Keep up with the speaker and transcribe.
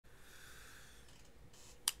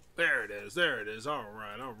There it is. There it is. All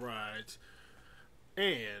right. All right.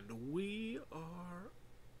 And we are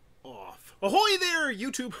off. Ahoy there,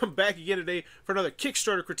 YouTube! I'm back again today for another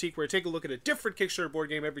Kickstarter critique where I take a look at a different Kickstarter board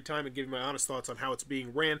game every time and give you my honest thoughts on how it's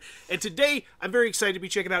being ran. And today, I'm very excited to be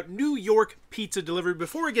checking out New York Pizza Delivery.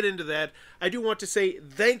 Before we get into that, I do want to say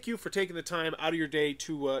thank you for taking the time out of your day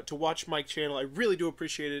to watch my channel. I really do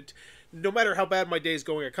appreciate it. No matter how bad my day is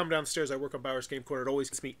going, I come downstairs, I work on Bauer's Game Corner. It always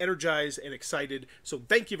gets me energized and excited. So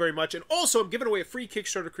thank you very much. And also, I'm giving away a free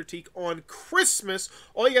Kickstarter critique on Christmas.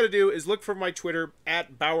 All you got to do is look for my Twitter,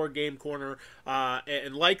 at Bauer Game Corner,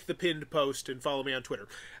 and like the pinned post and follow me on Twitter.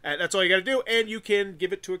 That's all you got to do. And you can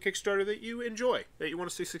give it to a Kickstarter that you enjoy, that you want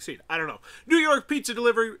to see succeed. I don't know. New York Pizza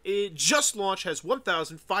Delivery, it just launched, has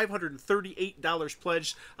 $1,538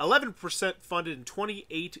 pledged, 11% funded, and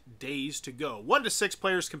 28 days to go. 1 to 6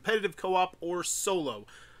 players, competitive co-op or solo.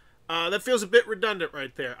 That feels a bit redundant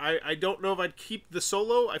right there. I don't know if I'd keep the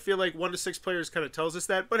solo. I feel like 1 to 6 players kind of tells us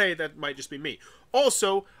that, but hey, that might just be me.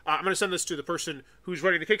 Also, I'm going to send this to the person who's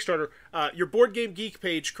running the Kickstarter. Your Board Game Geek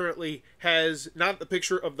page currently has not the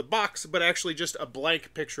picture of the box, but actually just a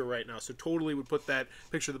blank picture right now. So totally would put that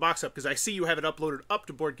picture of the box up, because I see you have it uploaded up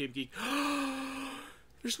to Board Game Geek.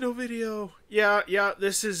 There's no video. Yeah,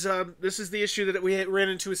 this is the issue that we ran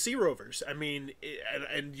into with Sea Rovers. I mean,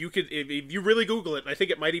 and you could, if you really Google it, and I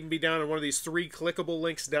think it might even be down in one of these 3 clickable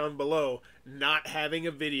links down below, not having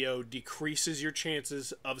a video decreases your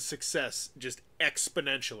chances of success just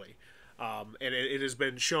exponentially. And it has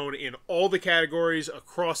been shown in all the categories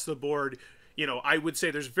across the board. You know, I would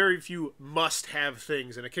say there's very few must-have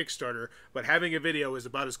things in a Kickstarter, but having a video is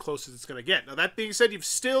about as close as it's going to get. Now, that being said, you've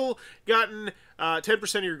still gotten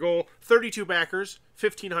 10% of your goal, 32 backers,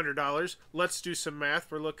 $1,500. Let's do some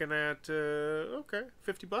math. We're looking at, okay,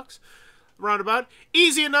 50 bucks. Roundabout.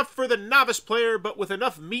 Easy enough for the novice player, but with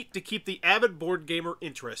enough meat to keep the avid board gamer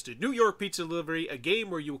interested. New York Pizza Delivery, a game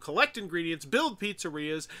where you collect ingredients, build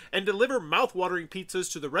pizzerias, and deliver mouth-watering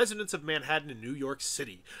pizzas to the residents of Manhattan and New York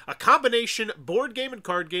City. A combination board game and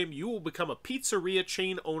card game, you will become a pizzeria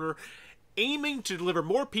chain owner aiming to deliver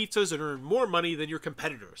more pizzas and earn more money than your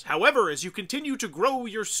competitors. However, as you continue to grow,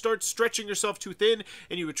 you start stretching yourself too thin,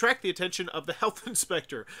 and you attract the attention of the health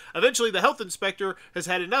inspector. Eventually, the health inspector has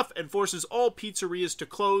had enough and forces all pizzerias to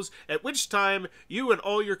close, at which time you and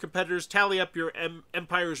all your competitors tally up your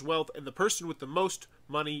empire's wealth, and the person with the most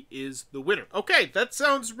money is the winner. Okay, that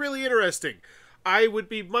sounds really interesting. I would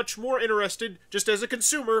be much more interested, just as a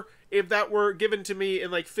consumer, if that were given to me in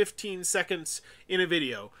like 15 seconds in a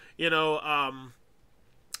video. You know,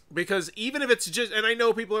 because even if it's just, and I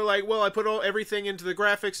know people are like, well, I put everything into the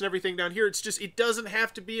graphics and everything down here. It's just, it doesn't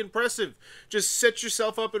have to be impressive. Just set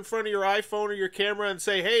yourself up in front of your iPhone or your camera and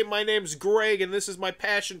say, hey, my name's Greg and this is my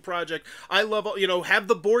passion project. I love, you know, have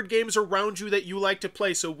the board games around you that you like to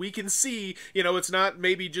play so we can see, you know, it's not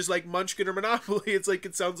maybe just like Munchkin or Monopoly. It's like,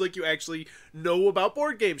 it sounds like you actually know about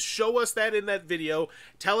board games. Show us that in that video.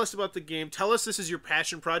 Tell us about the game. Tell us this is your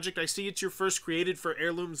passion project. I see it's your first created for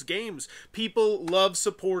Heirlooms Games. People love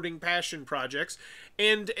supporting passion projects,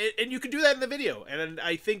 and you can do that in the video, and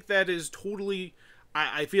I think that is totally,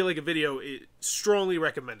 I feel like a video is strongly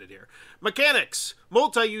recommended here. Mechanics.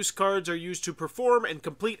 Multi-use cards are used to perform and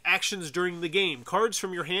complete actions during the game. Cards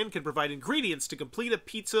from your hand can provide ingredients to complete a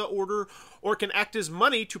pizza order, or can act as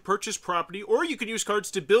money to purchase property, or you can use cards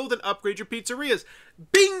to build and upgrade your pizzerias.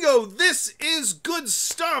 Bingo! This is good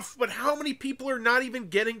stuff, but how many people are not even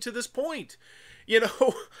getting to this point? You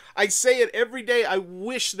know, I say it every day. I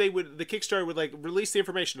wish the Kickstarter would like release the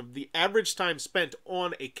information of the average time spent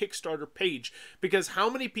on a Kickstarter page, because how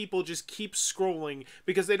many people just keep scrolling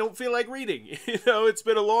because they don't feel like reading? You know, it's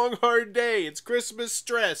been a long, hard day. It's Christmas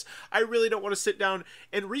stress. I really don't want to sit down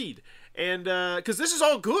and read. And, because this is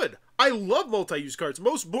all good. I love multi-use cards.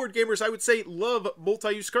 Most board gamers, I would say, love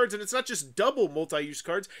multi-use cards, and it's not just double multi-use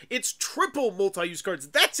cards, it's triple multi-use cards.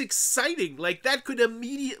 That's exciting. Like, that could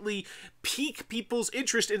immediately pique people's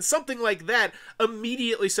interest, and something like that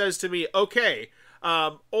immediately says to me, okay,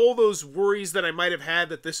 all those worries that I might have had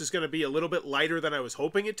that this is going to be a little bit lighter than I was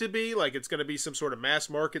hoping it to be, like it's going to be some sort of mass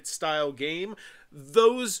market style game,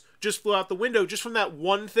 those just flew out the window just from that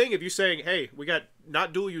one thing of you saying, hey, we got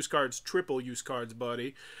not dual use cards, triple use cards,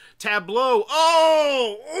 buddy. Tableau.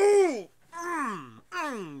 Oh!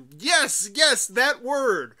 Yes, that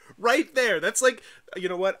word right there. That's like, you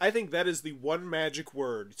know what? I think that is the one magic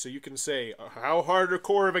word. So you can say, how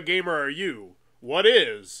hardcore of a gamer are you? What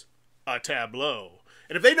is a tableau?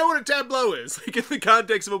 And if they know what a tableau is, like in the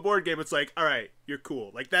context of a board game, it's like, all right, you're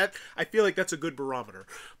cool. Like that, I feel like that's a good barometer.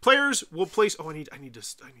 Players will place. Oh, I need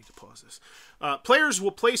to pause this. Players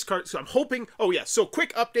will place cards. So I'm hoping. Oh yeah. So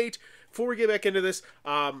quick update before we get back into this.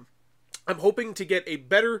 I'm hoping to get a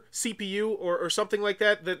better CPU or something like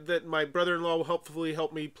that, that my brother-in-law will hopefully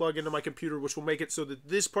help me plug into my computer, which will make it so that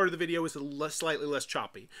this part of the video is slightly less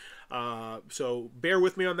choppy. So bear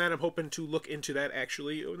with me on that. I'm hoping to look into that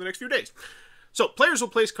actually over the next few days. So, players will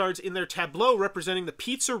place cards in their tableau representing the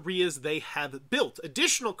pizzerias they have built.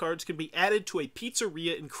 Additional cards can be added to a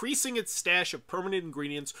pizzeria, increasing its stash of permanent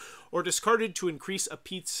ingredients, or discarded to increase a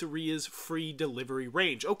pizzeria's free delivery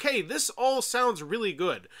range. Okay, this all sounds really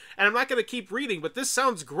good. And I'm not going to keep reading, but this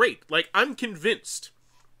sounds great. Like, I'm convinced.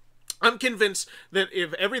 I'm convinced that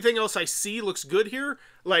if everything else I see looks good here,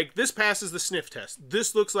 like, this passes the sniff test.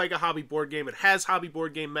 This looks like a hobby board game. It has hobby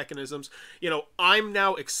board game mechanisms. You know, I'm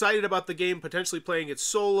now excited about the game, potentially playing it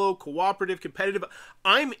solo, cooperative, competitive.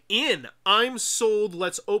 I'm in. I'm sold.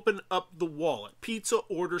 Let's open up the wallet. Pizza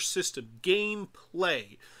order system.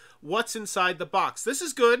 Gameplay. What's inside the box? This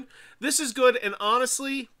is good. This is good, and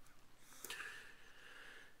honestly,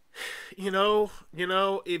 you know,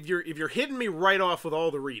 if you're hitting me right off with all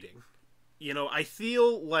the reading, you know, I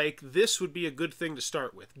feel like this would be a good thing to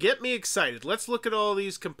start with. Get me excited. Let's look at all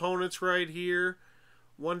these components right here.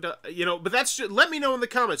 You know, but that's just, let me know in the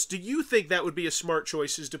comments. Do you think that would be a smart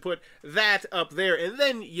choice, is to put that up there and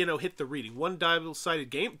then, you know, hit the reading? One double-sided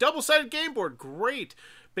game board. Great.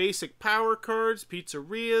 Basic power cards,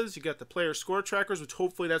 pizzerias, you got the player score trackers, which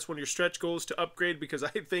hopefully that's one of your stretch goals to upgrade, because I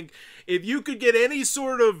think if you could get any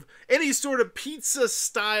sort of pizza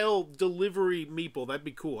style delivery meeple, that'd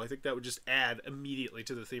be cool. I think that would just add immediately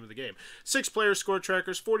to the theme of the game. 6 player score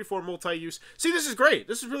trackers, 44 multi-use. See, this is great.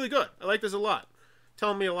 This is really good. I like this a lot.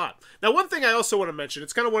 Telling me a lot. Now, one thing I also want to mention,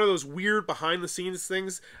 it's kind of one of those weird behind-the-scenes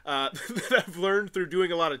things that I've learned through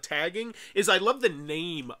doing a lot of tagging, is I love the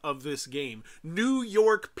name of this game. New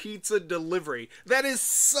York Pizza Delivery. That is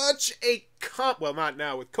such a well, not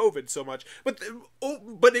now with COVID so much, but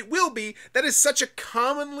it will be. That is such a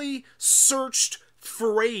commonly searched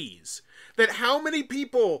phrase that how many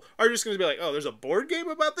people are just going to be like, oh, there's a board game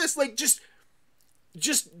about this? Like, just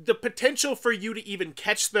the potential for you to even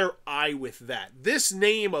catch their eye with that. This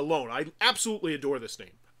name alone, I absolutely adore this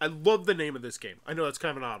name. I love the name of this game. I know that's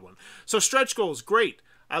kind of an odd one. So stretch goals, great.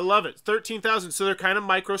 I love it. 13,000. So they're kind of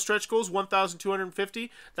micro stretch goals,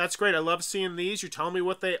 1,250. That's great. I love seeing these. You're telling me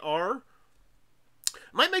what they are.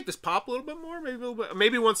 Might make this pop a little bit more. Maybe a little bit.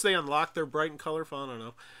 Maybe once they unlock, they're bright and colorful. I don't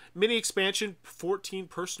know. Mini expansion, 14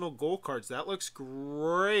 personal goal cards. That looks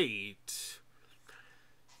great.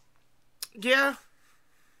 Yeah.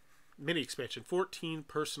 Mini expansion, 14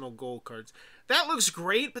 personal goal cards. That looks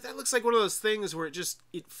great, but that looks like one of those things where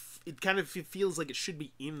it kind of feels like it should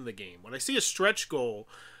be in the game. When I see a stretch goal,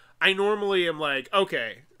 I normally am like,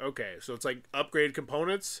 okay, so it's like upgrade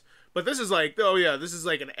components, but this is like, oh yeah, this is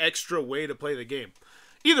like an extra way to play the game.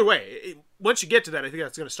 Either way, once you get to that, I think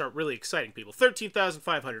that's going to start really exciting people.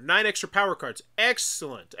 13,500, 9 extra power cards.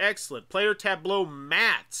 Excellent, excellent. Player tableau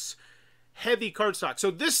mats. Heavy cardstock. So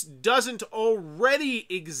this doesn't already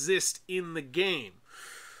exist in the game.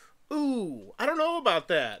 Ooh, I don't know about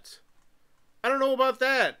that. I don't know about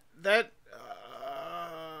that.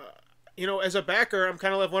 You know, as a backer, I'm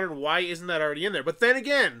kind of left wondering, why isn't that already in there? But then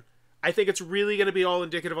again, I think it's really going to be all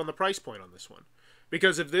indicative on the price point on this one.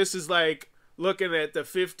 Because if this is like looking at the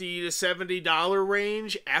 $50 to $70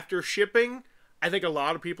 range after shipping, I think a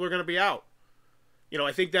lot of people are going to be out. You know,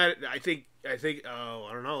 I think, oh,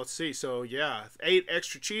 I don't know. Let's see. So, yeah. 8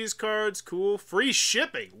 extra cheese cards. Cool. Free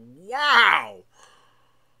shipping. Wow.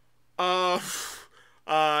 Wow.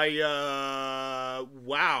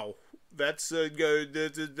 That's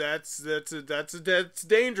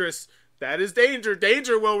dangerous. That is danger.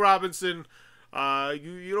 Danger, Will Robinson.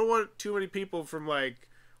 You don't want too many people from, like,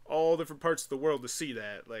 all different parts of the world to see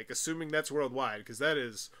that. Like, assuming that's worldwide, because that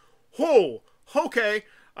is, oh, okay.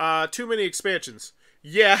 Too many expansions.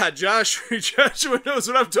 Yeah, Joshua knows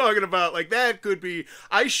what I'm talking about. Like, that could be,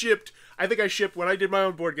 I think I shipped, when I did my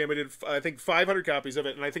own board game, I think 500 copies of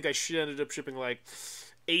it, and I think I ended up shipping like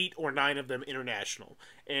 8 or 9 of them international.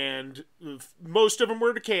 And most of them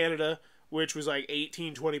were to Canada, which was like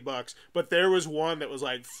 $18-20, but there was one that was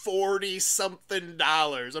like $40-something.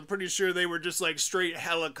 I'm pretty sure they were just like straight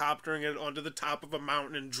helicoptering it onto the top of a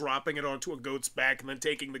mountain and dropping it onto a goat's back and then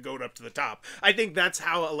taking the goat up to the top. I think that's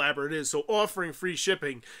how elaborate it is. So offering free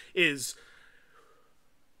shipping is,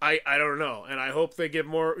 I don't know, and I hope they give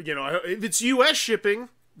more. You know, if it's U.S. shipping,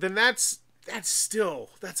 then that's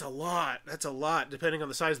a lot. That's a lot, depending on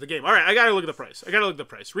the size of the game. All right, I gotta look at the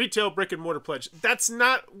price. Retail brick and mortar pledge. That's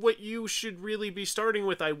not what you should really be starting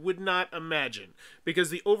with, I would not imagine, because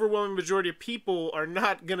the overwhelming majority of people are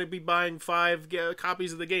not gonna be buying 5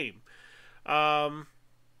 copies of the game.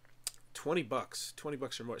 $20,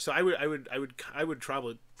 $20 or more. So I would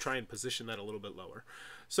probably try and position that a little bit lower.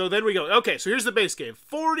 So then we go, okay, so here's the base game.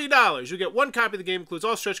 $40. You get one copy of the game, includes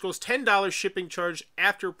all stretch goals, $10 shipping charge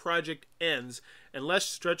after project ends, unless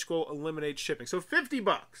stretch goal eliminates shipping. So $50.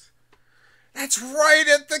 That's right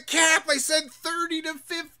at the cap. I said 30 to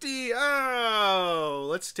 50. Oh,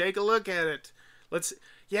 let's take a look at it.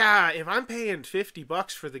 Yeah, if I'm paying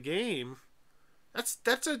 $50 for the game, that's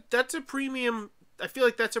a premium. I feel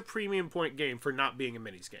like that's a premium point game for not being a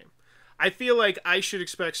minis game. I feel like I should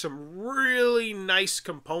expect some really nice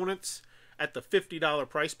components at the $50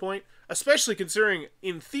 price point, especially considering,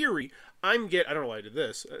 in theory, I don't know why I did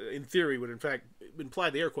this. In theory would, in fact,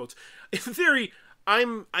 imply the air quotes. In theory,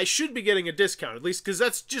 I should be getting a discount, at least, because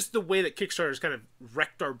that's just the way that Kickstarter's kind of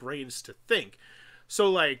wrecked our brains to think. So,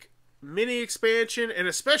 like, mini expansion, and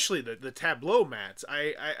especially the tableau mats,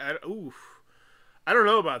 I don't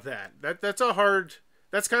know about that.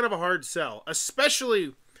 That's kind of a hard sell,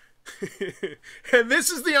 especially. And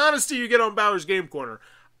this is the honesty you get on Bauer's Game Corner.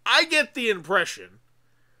 I get the impression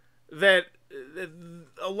that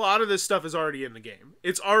a lot of this stuff is already in the game.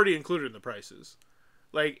 It's already included in the prices.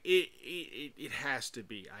 Like, it has to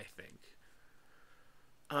be, I think.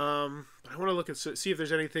 I want to look and see if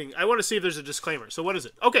there's anything. I want to see if there's a disclaimer. So what is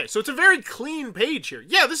it? Okay, so it's a very clean page here.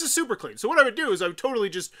 Yeah, this is super clean. So what I would do is I would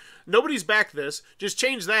totally just, nobody's back this, just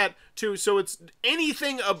change that to, so it's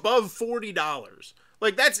anything above $40.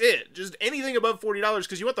 Like, that's it. Just anything above $40,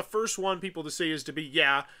 because you want the first one people to see is to be,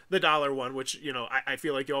 yeah, the dollar one, which, you know, I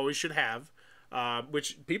feel like you always should have,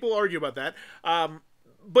 which people argue about that.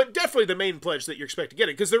 But definitely the main pledge that you expect to get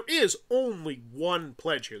it, because there is only one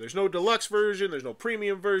pledge here. There's no deluxe version, there's no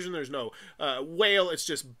premium version, there's no whale. It's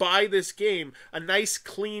just buy this game, a nice,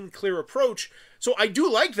 clean, clear approach. So I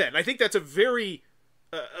do like that, and I think that's a very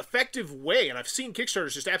effective way, and I've seen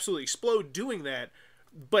Kickstarters just absolutely explode doing that.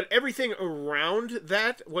 But everything around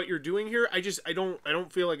that, what you're doing here, I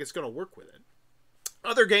don't feel like it's going to work with it.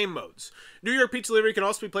 Other game modes. New York Pizza Delivery can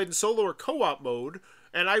also be played in solo or co-op mode,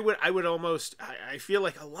 and I would almost, I feel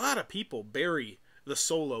like a lot of people bury the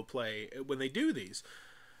solo play when they do these.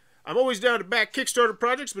 I'm always down to back Kickstarter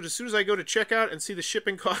projects, but as soon as I go to checkout and see the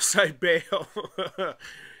shipping costs, I bail.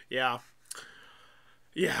 Yeah.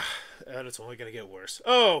 Yeah, and it's only going to get worse.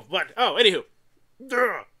 Anywho.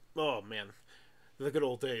 Oh, man. The good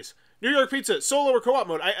old days. New York Pizza, solo or co-op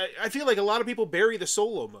mode. I feel like a lot of people bury the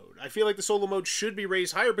solo mode. I feel like the solo mode should be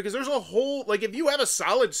raised higher, because there's a whole, like, if you have a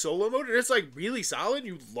solid solo mode and it's like really solid,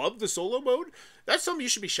 you love the solo mode, that's something you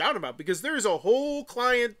should be shouting about, because there is a whole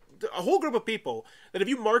group of people that if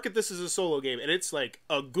you market this as a solo game and it's like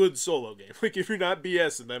a good solo game, like if you're not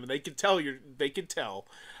BSing them and they can tell,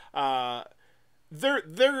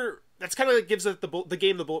 that's kind of like gives it the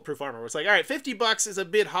game the bulletproof armor, where it's like, all right, $50 is a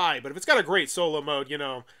bit high, but if it's got a great solo mode, you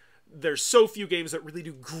know, there's so few games that really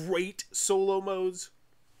do great solo modes.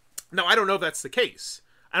 Now, I don't know if that's the case.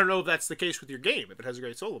 I don't know if that's the case with your game, if it has a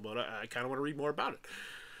great solo mode. I kind of want to read more about it.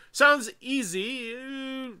 Sounds easy.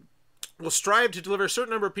 Will strive to deliver a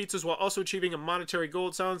certain number of pizzas while also achieving a monetary goal.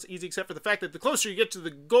 It sounds easy, except for the fact that the closer you get to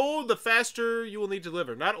the goal, the faster you will need to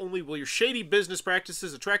deliver. Not only will your shady business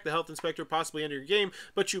practices attract the health inspector, possibly enter your game,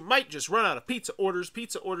 but you might just run out of pizza orders.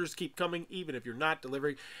 Pizza orders keep coming, even if you're not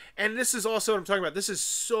delivering. And this is also what I'm talking about. This is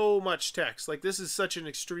so much text. Like, this is such an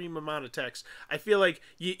extreme amount of text. I feel like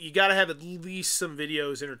you got to have at least some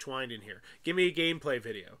videos intertwined in here. Give me a gameplay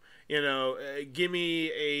video. You know, give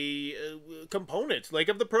me a component, like,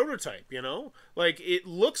 of the prototype, you know? Like, it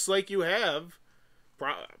looks like you have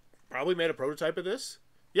probably made a prototype of this.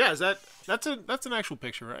 Yeah, that's an actual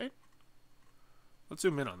picture, right? Let's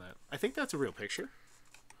zoom in on that. I think that's a real picture.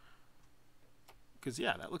 Because,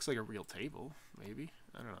 yeah, that looks like a real table, maybe.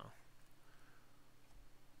 I don't know.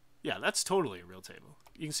 Yeah, that's totally a real table.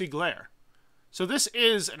 You can see glare. So this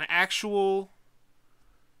is an actual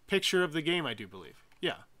picture of the game, I do believe.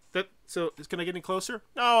 Yeah. So, can I get any closer?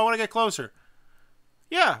 No, I want to get closer.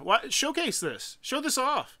 Yeah, showcase this. Show this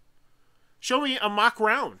off. Show me a mock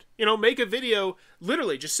round. You know, make a video.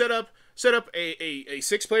 Literally, just set up a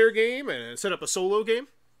 6-player game and set up a solo game.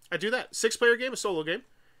 I do that. 6-player game, a solo game,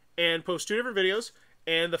 and post 2 different videos.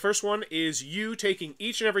 And the first one is you taking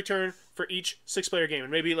each and every turn for each 6-player game.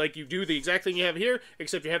 And maybe, like, you do the exact thing you have here,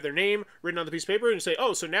 except you have their name written on the piece of paper, and you say,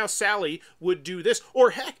 oh, so now Sally would do this. Or,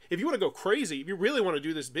 heck, if you want to go crazy, if you really want to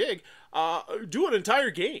do this big, do an entire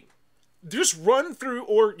game. Just run through,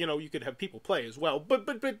 or, you know, you could have people play as well. But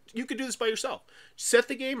you could do this by yourself. Set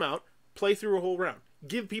the game out, play through a whole round.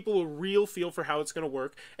 Give people a real feel for how it's going to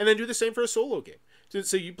work, and then do the same for a solo game.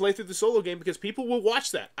 So you play through the solo game because people will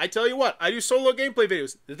watch that. I tell you what, I do solo gameplay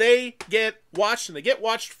videos. They get watched, and they get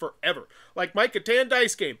watched forever. Like my Catan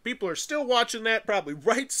dice game. People are still watching that probably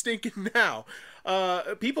right stinking now.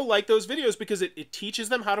 People like those videos because it teaches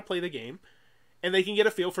them how to play the game, and they can get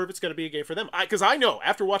a feel for if it's going to be a game for them. Because I know,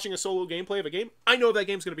 after watching a solo gameplay of a game, I know if that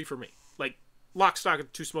game's going to be for me. Like, lock, stock,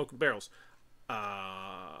 and two smoking barrels.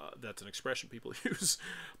 That's an expression people use.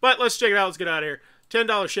 But let's check it out. Let's get out of here.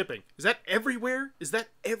 $10 shipping. Is that everywhere? Is that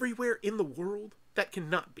everywhere in the world? That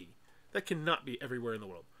cannot be. That cannot be everywhere in the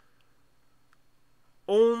world.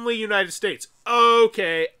 Only United States.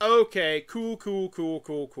 Okay, okay.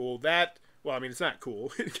 Cool. That, well, I mean, it's not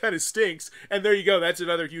cool. It kind of stinks. And there you go. That's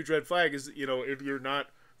another huge red flag is, you know, if you're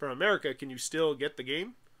not from America, can you still get the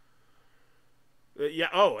game? Yeah,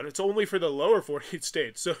 oh, and it's only for the lower 48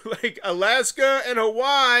 states. So, like, Alaska and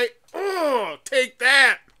Hawaii, oh, take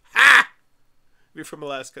that. Ha! If you're from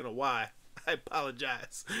Alaska and Hawaii, I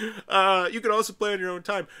apologize. You can also play on your own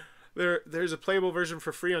time. There's a playable version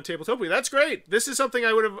for free on Tabletopia. That's great. This is something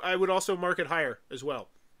I would also market higher as well.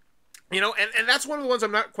 You know, and that's one of the ones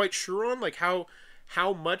I'm not quite sure on, like how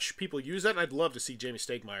much people use that. And I'd love to see Jamie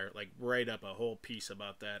Stegmaier like write up a whole piece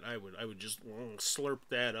about that. I would just slurp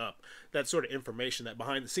that up. That sort of information, that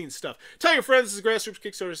behind the scenes stuff. Tell your friends this is Grassroots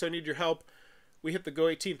Kickstarter, so I need your help. We hit the go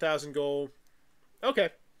 18,000 goal. Okay.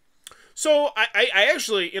 So I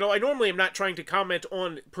actually, you know, I normally am not trying to comment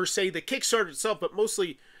on per se the Kickstarter itself, but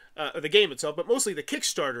mostly the game itself, but mostly the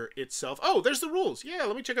Kickstarter itself. Oh, there's the rules. Yeah,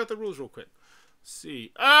 let me check out the rules real quick. Let's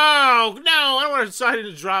see. Oh no, I don't want to sign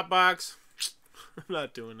into Dropbox. I'm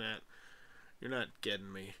not doing that. You're not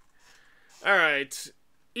getting me. All right.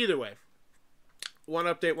 Either way. One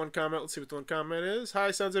update, one comment. Let's see what the one comment is.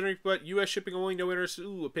 Hi, sounds interesting, but U.S. shipping only, no interest.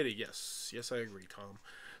 Ooh, a pity. Yes. Yes, I agree, Tom.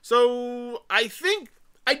 So, I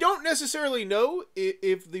don't necessarily know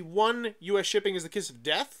if the one U.S. shipping is the kiss of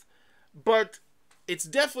death, but it's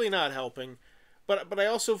definitely not helping. But I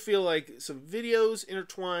also feel like some videos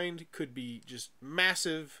intertwined could be just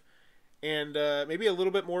massive, and maybe a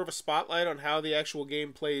little bit more of a spotlight on how the actual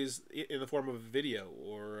game plays in the form of a video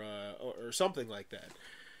or something like that.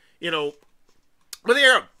 You know, but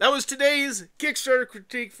there, that was today's Kickstarter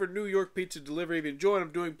critique for New York Pizza Delivery. If you enjoy what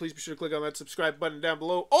I'm doing, please be sure to click on that subscribe button down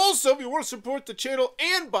below. Also, if you want to support the channel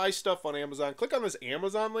and buy stuff on Amazon, click on this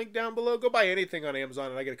Amazon link down below. Go buy anything on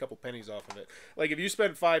Amazon, and I get a couple pennies off of it. Like, if you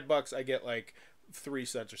spend $5, I get, like, 3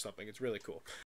 cents or something. It's really cool.